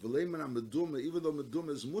 V'leiman ameduma, even though meduma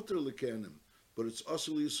is muter lekenim, but it's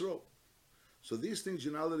aser Yisrael. So these things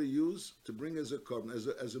you're not allowed to use to bring as a korban,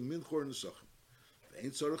 as a minchor nesachim.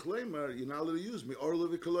 Ain't tzarich leimer, you're not allowed to use me orle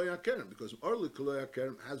v'koloy hakerem, because orle v'koloy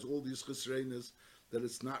hakerem has all these chesreinas that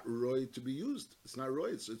it's not roy to be used. It's not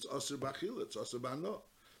roy. It's aser b'achila. It's aser b'ano.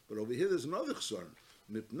 But over here there's another chesron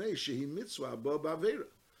mipnei shehi mitzvah ba b'avera,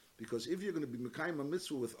 because if you're going to be mekayim a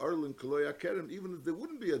mitzvah with orle and koloy hakerem, even if there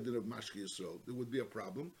wouldn't be a din of mashke Yisrael, there would be a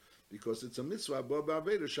problem because it's a mitzvah ba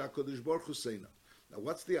b'avera shakodesh baruch hu seina. Now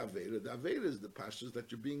what's the avera? The avera is the pashtus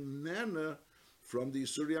that you're being nana from the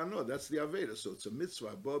Yisuri Ano. That's the Aveda. So it's a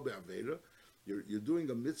mitzvah, Bob Aveda. You're doing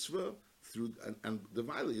a mitzvah through, and the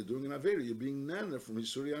Vila, you're doing an Aveda. You're being nana from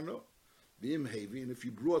Yisuri Ano. B'im Hevi, and if you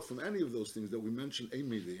brought from any of those things that we mentioned,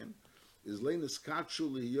 Eimivian, is Leinis Katshu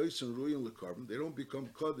Liyos and Ruyin Lekarbon. They don't become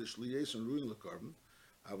Kaddish Liyos and Ruyin Lekarbon.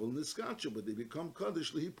 Avol Niskachu, but they become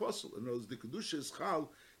Kaddish Lihi Posel. In other words, the Kedusha is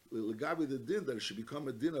Chal, Legabi the din, that it should become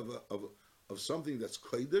a din of something that's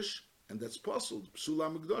Kaddish, and that's possible. Psula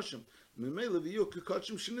Mikdoshim. Memele v'yu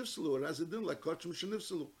k'kachim shenifsalu. It has a din like kachim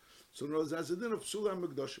shenifsalu. So in other words, it has a din of Psula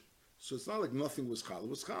Mikdoshim. So it's not like nothing was chal. It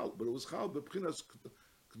was chal, but it was chal b'pchinas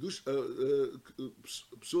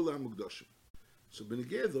Psula Mikdoshim. So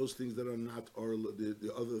benegeh those things that are not, or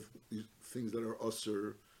the other things that are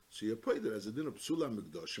osir. So you're paid it as a din of Psula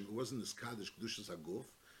Mikdoshim. It wasn't this kaddish kedushas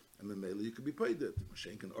haguf, and memele you could be paid it.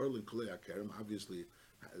 Mashenk and Orlin Kulei Akarim, obviously.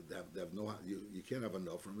 They have no, you can't have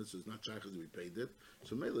enough from it, so it's not shaykhs to be paid it.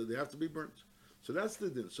 So mainly they have to be burnt. So that's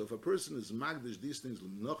the din. So if a person is magdish these things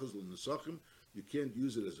l'menachos l'nesachim, you can't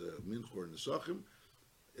use it as a minchor nesachim.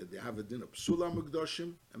 They have a din of psula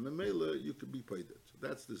mekdoshim, and memela you could be paid it. So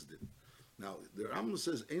that's this din. Now the Rambam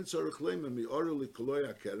says ein tzarich leimer mi orel likoloy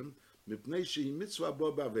hakerem mipnei shehi mitzvah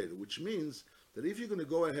bo b'aveda, which means that if you're going to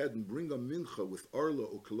go ahead and bring a mincha with orla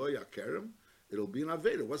or koloy hakerem, it'll be an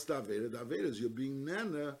Aveda. What's the Aveda? The Aveda is you're being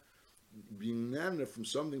nana from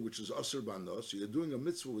something which is Asr Bano. So you're doing a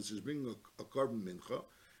mitzvah which is bringing a korban mincha,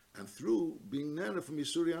 and through being nana from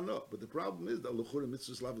Yisuri Ano. But the problem is that L'chura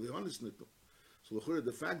mitzvah is lavli honis nitnu. So L'chura,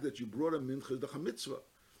 the fact that you brought a mincha is the mitzvah.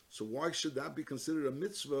 So why should that be considered a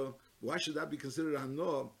mitzvah? Why should that be considered a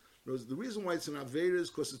hano? The reason why it's an Aveda is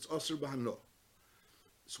because it's Asr Bano.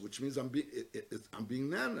 So which means I'm being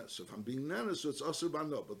nana. So if I'm being nana, so it's Asr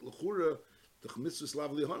Bano. But L'chura, the mitzvah is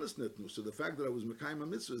lavli honis nitnu. So the fact that I was mekayim a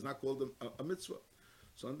mitzvah is not called a mitzvah.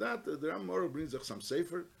 So on that, the Ramah brings some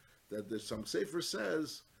sefer, that there's some sefer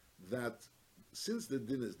says that since the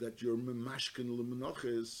din is that you're memashkin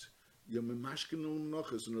l'menoches,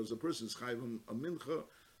 and as a person is chayv a mincha,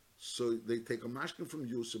 so they take a mashkin from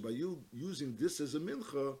you. So by you using this as a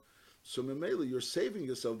mincha, So Memela, you're saving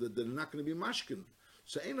yourself that they're not going to be mashkin.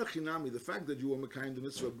 So Eina Chinami, the fact that you were Mekayim the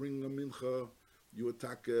mitzvah bringing a mincha, you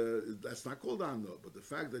attack, that's not called Ano. But the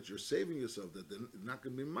fact that you're saving yourself that they're not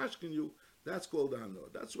going to be mashkin you, that's called Ano.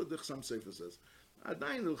 That's what the Chassam Sefer says.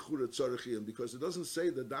 Adayin l'chura tzorechiyim, because it doesn't say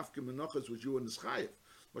that dafke menachas which you in the chayiv.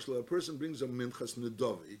 Mashal, a person brings a minchas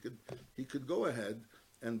nedava. He could go ahead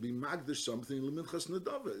and be magdish something l'minchas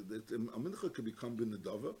nedava. A mincha could become bin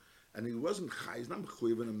nedava, and he wasn't chay. He's not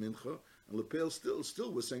mechuyev in a mincha. And Lepel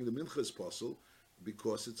still was saying the mincha is possible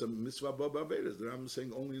because it's a mitzvah ba ba'averes. The Rambam is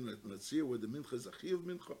saying only in a tzir where the mincha is a chiyav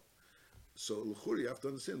mincha. So l'chura, you have to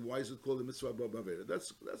understand why is it called a mitzvah ba ba'averes.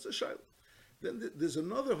 That's a shayla. Then there's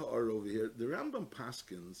another ha'ar over here. The Rambam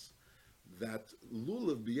paskins that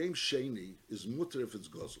lulav b'yem sheni is mutter if it's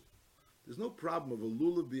gozel. There's no problem of a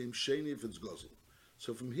lulav b'yem sheni if it's gozel.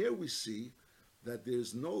 So from here we see that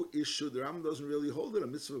there's no issue. The Rambam doesn't really hold it. A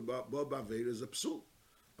mitzvah ba ba'averes is a psul.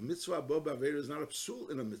 A mitzvah ba ba'averes is not a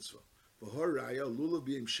psul in a mitzvah. For haraya lulav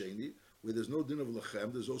b'yem sheni, where there's no din of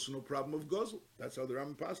lechem, there's also no problem of gozel. That's how the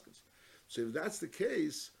Rambam paskins. So if that's the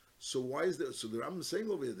case, so why is there? So the Rambam is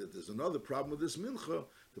saying over here that there's another problem with this mincha.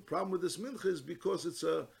 The problem with this mincha is because it's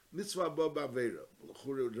a mitzvah ba ba'aveira.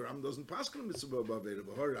 The Rambam doesn't pass on a mitzvah ba ba'aveira.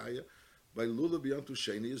 But haraya by lula biyantu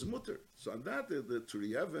sheni is mutter. So on that the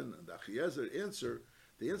Turiyevin and the Achiezer answer.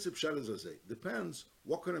 The answer pshat is azay. Depends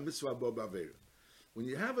what kind of mitzvah ba ba'aveira. When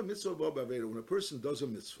you have a mitzvah ba ba'aveira, when a person does a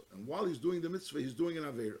mitzvah, and while he's doing the mitzvah, he's doing an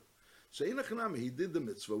aveira. So in Achanami, he did the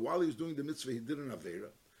mitzvah. While he's doing the mitzvah, he did an aveira.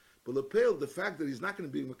 But Lepel, the fact that he's not going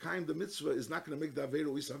to be Mekayim the mitzvah is not going to make the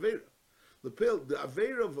Aveira is Aveira. Lepel, the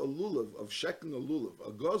Aveira of a lulav, of sheking a lulav,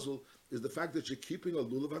 a gozel, is the fact that you're keeping a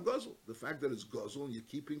lulav a gozel. The fact that it's gozel and you're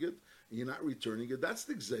keeping it and you're not returning it, that's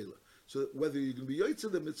the gzela. So whether you're going to be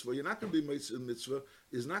yotzei the mitzvah, you're not going to be yotzei the mitzvah,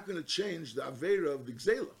 is not going to change the Aveira of the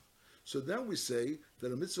gzela. So then we say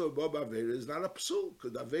that a mitzvah above Aveira is not a psul,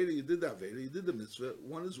 because Aveira, you did the Aveira, you did the mitzvah,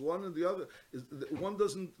 one is one and the other, one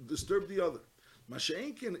doesn't disturb the other.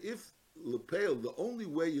 Masha'enkin, if lepel, the only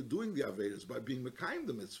way you're doing the Aveira is by being Mekayim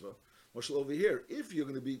the mitzvah, Mashal over here, if you're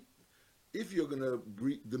going to be, the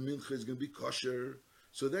mincha is going to be kosher,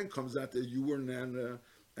 so then comes out that you were nana,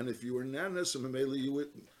 and if you were nana, so Mamela you would,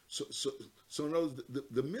 so no,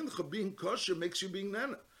 the mincha being kosher makes you being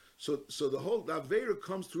nana. So the whole the Aveira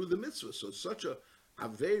comes through the mitzvah. So it's such a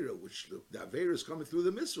Aveira, which the Aveira is coming through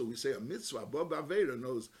the mitzvah. We say a mitzvah, above Aveira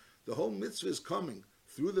knows the whole mitzvah is coming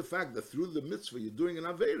through the fact that through the mitzvah you're doing an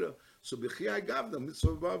Aveira, so b'chiyai gav the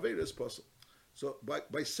mitzvah of Aveira is possible. So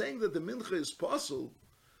by saying that the mincha is possible,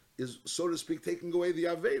 is so to speak taking away the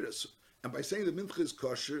Aveiras. And by saying the mincha is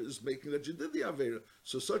kosher is making that you did the Aveira.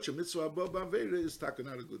 So such a mitzvah above Aveira is taken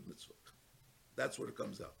out a good mitzvah. That's what it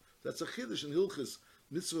comes out. That's a chiddush in Hilchis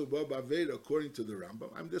mitzvah above Aveira according to the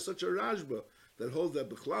Rambam. I mean, there's such a Rashba that holds that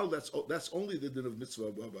b'chlal that's only the din of mitzvah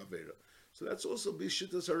above Aveira. So that's also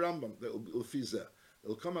b'shittas Rambam that will fizeh.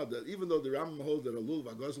 It'll come out that even though the Rambam holds that a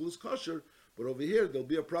lulav hagazel is kosher, but over here there'll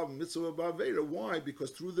be a problem mitzvah ba'aveira. Why?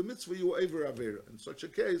 Because through the mitzvah you over aveira. In such a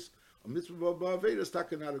case, a mitzvah ba'aveira is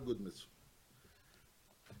taken out a good mitzvah.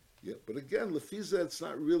 Yeah, but again, lefiza, it's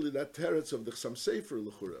not really that teretz of the Chassam Sefer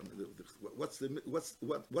l'chura. I mean, what's the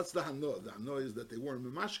hano? The hano is that they weren't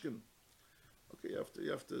memashkin. Okay, you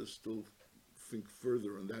have to still think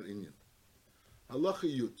further on that inyan. Halacha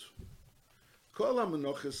yut. Kol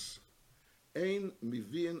ha'menoches ein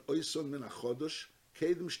miviin oison min hachodosh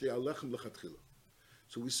kedem shtei alechem lechatchila.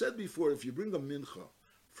 So we said before, if you bring a mincha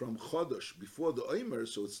from chodosh before the omer,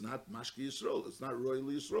 so it's not mashki Yisrael, it's not royal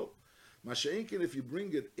Yisrael. Masha'enkin, if you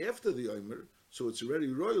bring it after the omer, so it's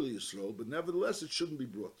already royal Yisrael, but nevertheless it shouldn't be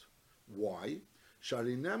brought. Why?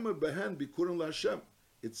 Sharinema behen bikurim laHashem.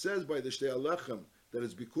 It says by the shtei alechem that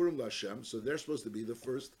it's bikurim laHashem, so they're supposed to be the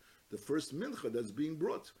first mincha that's being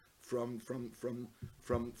brought from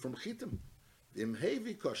chitim. The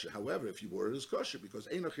imhevi kosher. However, if you brought it as kosher, because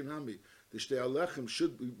einachinami the shtei alechem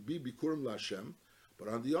should be bikurim laHashem, but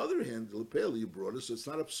on the other hand, the lepel you brought it, so it's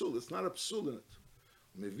not a psul. It's not a psul in it.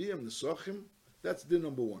 Meviim nesochim. That's din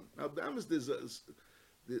number one. Now, there's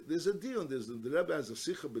a deal. The Rebbe has a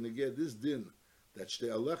sicha b'negeh this din that shtei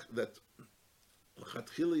alech that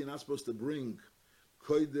chatchila you're not supposed to bring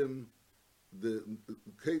koidim the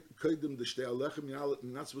shtei alechem. You're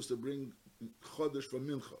not supposed to bring chodesh from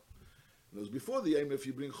mincha. It was before the Omer, if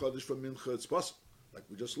you bring chodesh from mincha, it's possible, like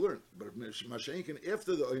we just learned. But masha'enkin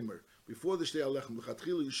after the Omer, before the shtei alechem,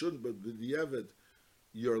 l'chatchila you shouldn't, but the diavad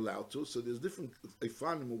you're allowed to. So there's different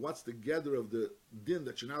ifanim. What's the gather of the din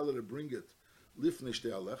that you're not allowed to bring it lifnei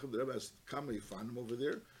shtei alechem? The Rebbe has kama ifanim over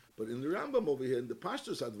there. But in the Rambam over here, in the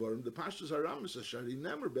Pashtus Advarim, the Pashtus Haramis Ashari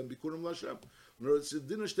never ben bikurim lashem. In other words, it's a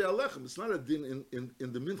din of shtei alechem. It's not a din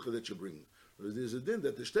in the mincha that you bring. There's a din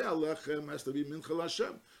that the shtei alechem has to be mincha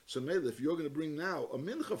lashem. So maybe if you're going to bring now a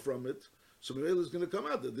mincha from it, so maybe it's going to come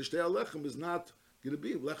out that the shtei alechem is not going to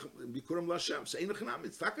be bikurim lashem. So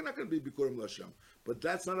it's not going to be bikurim lashem. But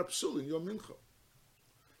that's not a psul in your mincha.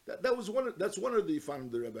 That's one of the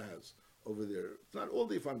Yifanim the Rebbe has over there. It's not all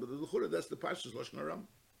the Yifanim, but the L'chura, that's the Pashtus Lashon Haram.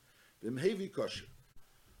 V'mhevi kosher.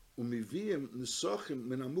 U'miviyim nisochim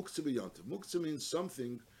min ha-muktzeh b'yontiv. Muktzeh means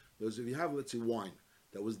something, because if you have, let's say, wine,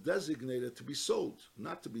 that was designated to be sold,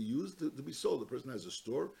 not to be used, to be sold. The person has a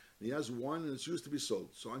store, and he has wine, and it's used to be sold.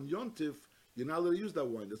 So on Yontiv, you're not allowed to use that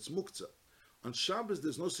wine. That's muktzeh. On Shabbos,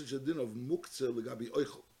 there's no such a din of muktzeh l'gabi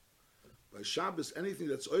oichel. By Shabbos, anything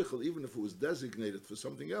that's oichel, even if it was designated for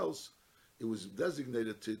something else, it was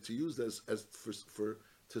designated to use as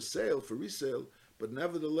to sale, for resale, but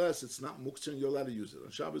nevertheless, it's not muktzah and you're allowed to use it.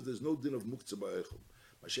 On Shabbos, there's no din of muktzah by oichel.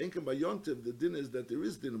 By Shenken by Yontiv, the din is that there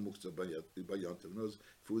is din of muktzah by Yontiv. In other words,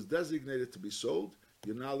 if it was designated to be sold,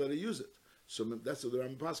 you're not allowed to use it. So that's what the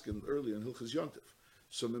Rambam Paskin earlier in Hilchas Yontiv.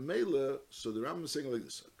 So Memela, so the Rambam is saying like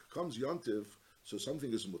this: comes Yontiv, so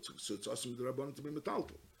something is muktzah, so it's awesome the Rabbanon to be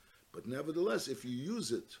metaltal. But nevertheless, if you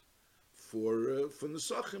use it for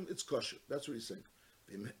nesachim, it's kosher. That's what he's saying.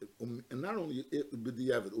 And not only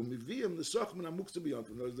b'diavad, umiviyim nesachim and muktzah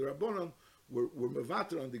b'yontiv. In other words, the Rabbanon were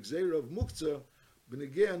mevater on the gzeira of muktzah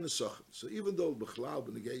b'negei and nesachim. So even though b'chlal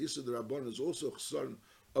b'negei yisur the Rabbanon is also a chesron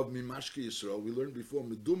of mimashki Yisrael, we learned before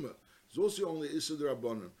meduma is also only yisur the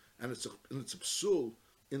Rabbanon, and it's a psul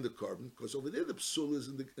in the carbon, because over there the psul is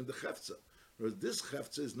in the chefza. Whereas this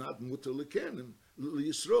chefza is not mutar lekanim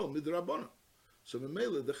liyisrael midrabanan. So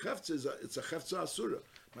memela the chefza it's a chefza asura.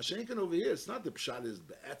 Mashenkin over here, it's not the pshat is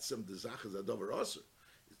be'etzem the zach is adover asur.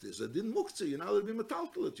 It is a din muktzah. You're not allowed to be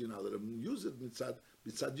metaltal. You're not allowed to use it mitzad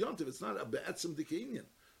yontiv. It's not a be'etzem dikeinyan.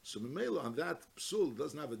 So memela on that psul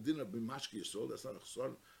doesn't have a din of mimashki yisrael. That's not a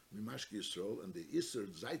chesron mimashki yisrael. And the iser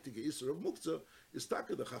zaitige iser of muktzah is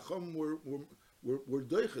taka. The chacham were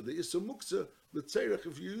doicha the iser muktzah l'tzerech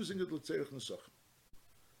if you're using it l'tzerech nesachim.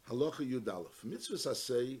 Halacha Yudalef. Mitzvahs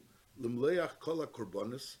asay limleach kol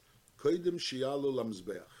ha-korbanos koidim shiyalu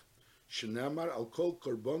lamzbeach. Shenamar al kol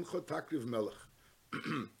korboncha takriv melech.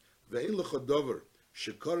 Ve'en lecha dover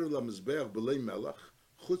shekariv lamzbeach b'lei melech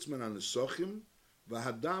chutz men ha-nesachim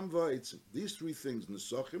v'hadam v'ha'etzim. These three things,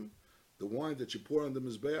 nesachim, the wine that you pour on the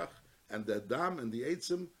mizbeach, and the hadam and the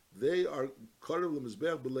eitzim, they are kariv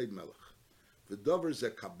lamzbeach b'lei melech. V'dover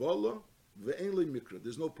zeh kabbalah ve'enli mikra.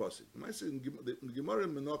 There's no pasuk. The Gemara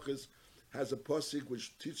in Menachos has a pasuk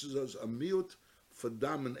which teaches us a miut for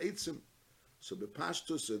dam and eitzim. So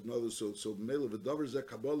bepashtus, so mele v'davar zeh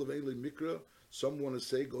kabbalah ve'enli mikra. Some want to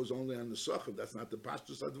say goes only on the sachar. That's not the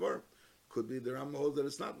pashtus advar. Could be the Rambam holds that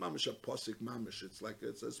it's not mamish a pasuk mamish. It's like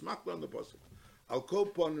it's a smakla on the pasuk. Al kol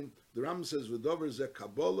panim, the Rambam says v'davar zeh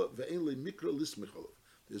kabbalah ve'enli mikra lismichalov.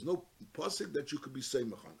 There's no pasuk that you could be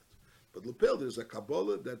saying on it. But Lepel, there's a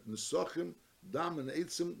Kabbalah that Nesachim, Dam, and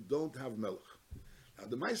Eitzim don't have Melech. Now,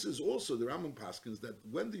 the Maisa is also, the Rambam Paskins, that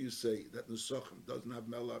when do you say that Nesachim doesn't have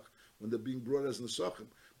Melech when they're being brought as Nesachim?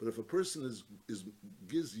 But if a person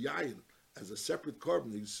gives Yayin as a separate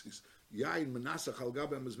carbon, he's Yayin Menasach al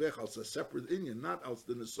Gabem Mizbech, as a separate Inyan, not as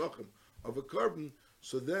the Nesachim of a carbon,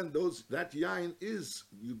 so then that Yayin is,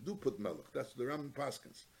 you do put Melech. That's the Rambam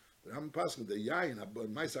Paskins. The Rambam Paskins, the Yayin,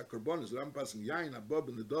 Maisa Karbonis, the Rambam Paskins, Yayin, Abab,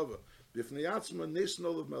 and the Dova, Bifnei Yatzma,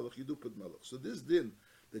 Nesnol of Melech, you do put Melech. So this din,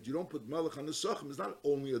 that you don't put Melech on Nesachim, is not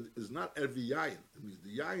only, is not every Yayin. It means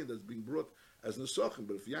the Yayin that's being brought as Nesachim,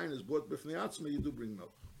 but if Yayin is brought Bifnei Yatzma, you do bring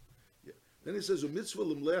Melech. Yeah. Then he says, U'mitzvah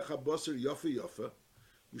l'mleach ha-basar yafa yafa,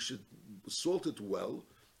 you should salt it well,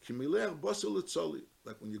 ki mileach basar l'tzoli,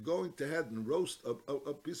 like when you're going to head and roast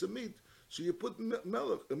a piece of meat, so you put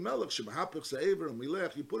melech, shebahapich se'ever and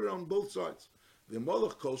milech, you put it on both sides. The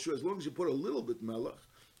melech kosher, as long as you put a little bit melech,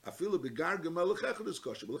 afilu begarga melech echad is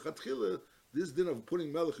kosher. But lechatchila, this din of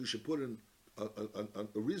putting melech, you should put in a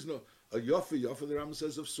reasonable, a yafa, the Rambam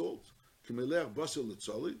says of salt. Kimilech basel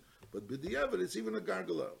litzoli, but b'diavad it's even a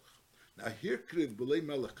gargalach. Now here kriv b'lei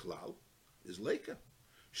melech klal is leika.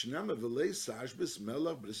 Shnama v'lei sajbis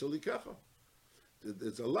melech brisel likecha.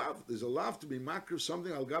 There's a lav to be makr of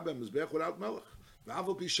something al gabe mizbech without melech.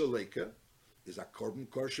 V'aval pi shaleka is a korban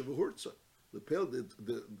korsha v'hurtza.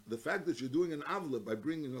 The fact that you're doing an avla by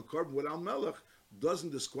bringing a korban without melech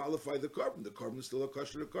doesn't disqualify the korban. The korban is still a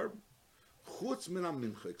kosher korban. Chutz min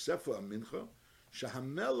mincha, except for a mincha,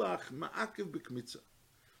 shahamelach ma'akiv b'kmitza.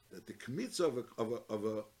 That the kmitza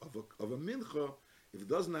of a mincha, if it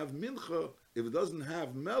doesn't have mincha, if it doesn't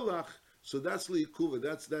have melech, So that's liikuva.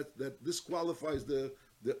 That disqualifies the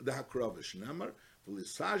hakravish. Namar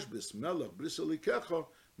v'lisash bis melech bris alikecha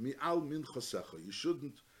mi'al min chasecha. You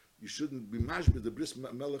shouldn't be mashbid the bris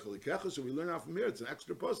melech alikecha. So we learn out from here. It's an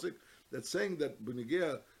extra pasuk that's saying that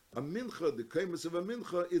b'negea a mincha, the kaimus of a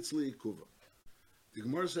mincha, it's liikuva. The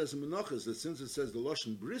Gemara says in Menachos that since it says the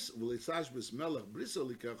lashon bris v'lisash bis melech bris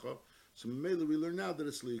alikecha, so maybe we learn now that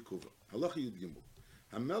it's liikuva. Halacha yud gimel.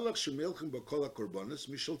 Hamelach shemelchim b'kol hakorbanos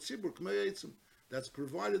mishal tzibur k'mei eitzim. That's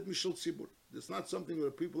provided mishal tzibur. It's not something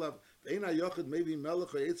where people have ein hayochid maybe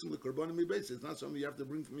melech or eitzim lekorbanim mibeitz. It's not something you have to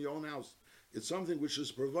bring from your own house. It's something which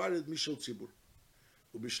is provided mishal tzibur.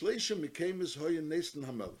 Ubishleishim mikemis hoyin nesten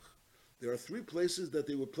hamelach. There are three places that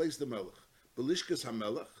they would place the melech: belishkas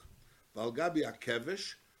hamelach, valgabi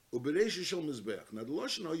hakevesh, ubereish shel mizbeach. Now the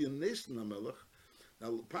lashon hoyin nesten hamelach.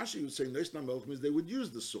 Now, Pasha, you would say Neis Namelch means they would use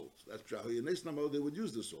the salt. That's Pshat. Neis Namelch, they would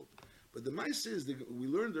use the salt. But the Maisa is, we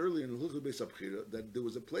learned earlier in Hilchot Beis Abchira that there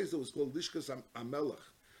was a place that was called Lishkas HaMelech,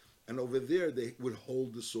 and over there they would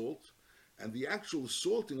hold the salt, and the actual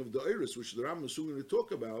salting of the Iris, which the Rambam is soon going to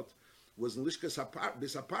talk about, was in Lishkas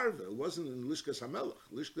Beis HaParveh. It wasn't in Lishkas HaMelech.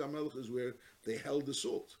 Lishkas HaMelech is where they held the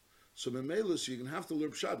salt. So Memela, so you can have to learn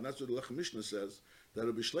Pshat, and that's what the Lechem Mishnah says, that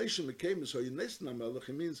a Bishleishim became so Yinesn HaMelech,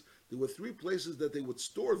 it means there were three places that they would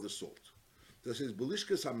store the salt. That says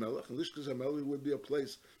Belishkas HaMelech, and Lishkas HaMelech would be a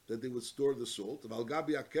place that they would store the salt. Of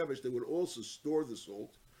Al-Gabi HaKevesh, they would also store the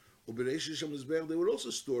salt. Ubereish HaMizbeach, they would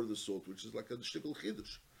also store the salt, which is like a shtickle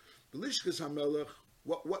chidush. Belishkas HaMelech,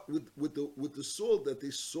 what with the salt that they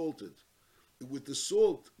salted, with the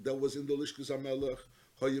salt that was in the Lishkas HaMelech,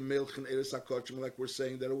 like we're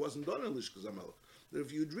saying that it wasn't done in Lishkas HaMelech. That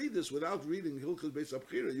if you'd read this without reading Hilchos Beis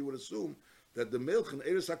Abchira, you would assume that the Melch and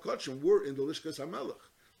Eretz HaKodshim were in the Lishkas HaMelech,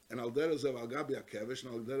 and Al Derech Zev Al Gabi HaKevesh,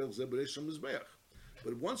 and Al Derech Zev Bereish HaMizbeach.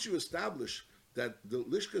 But once you establish that the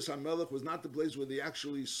Lishkas HaMelech was not the place where they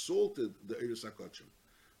actually salted the Eretz HaKodshim,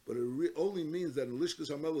 but it only means that in Lishkas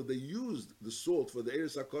HaMelech they used the salt for the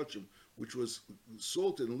Eretz HaKodshim, which was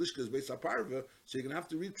salted in Lishkas Beis HaParveh, so you're going to have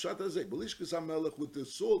to read Pshat Hazeh. But Lishkas HaMelech with the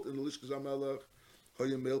salt in the Lishkas HaMelech,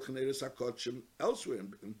 elsewhere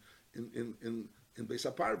in Beis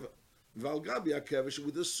HaParveh. Valgabi HaKevesh,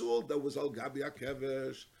 with the salt that was Al-Gabi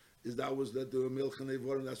HaKevesh, that was that they were Milch and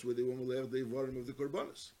Eivorim, that's where they were Melech the Eivorim of the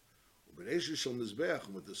Korbanos. Ubereish Shel Mizbeach,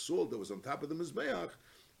 with the salt that was on top of the Mizbeach,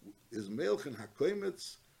 is Melch and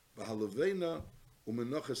HaKoimetz, V'halavena,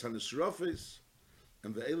 U'menoches HaNisrofes,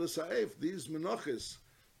 and Ve'elas Ha'ef, these Menoches,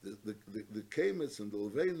 the Kemetz and the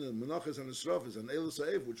Levena, Menachas and Esrafis and Elis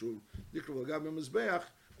Ha'ef, which were Nikra Al-Gabi HaMizbeach,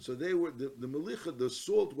 so they were, the Melicha, the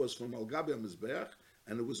salt was from Al-Gabi HaMizbeach,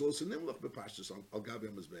 and it was also Nimlach Bepashtus Al-Gabi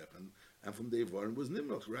HaMizbeach, and from the Eivorim was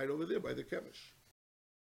Nimlach, right over there by the Kevesh.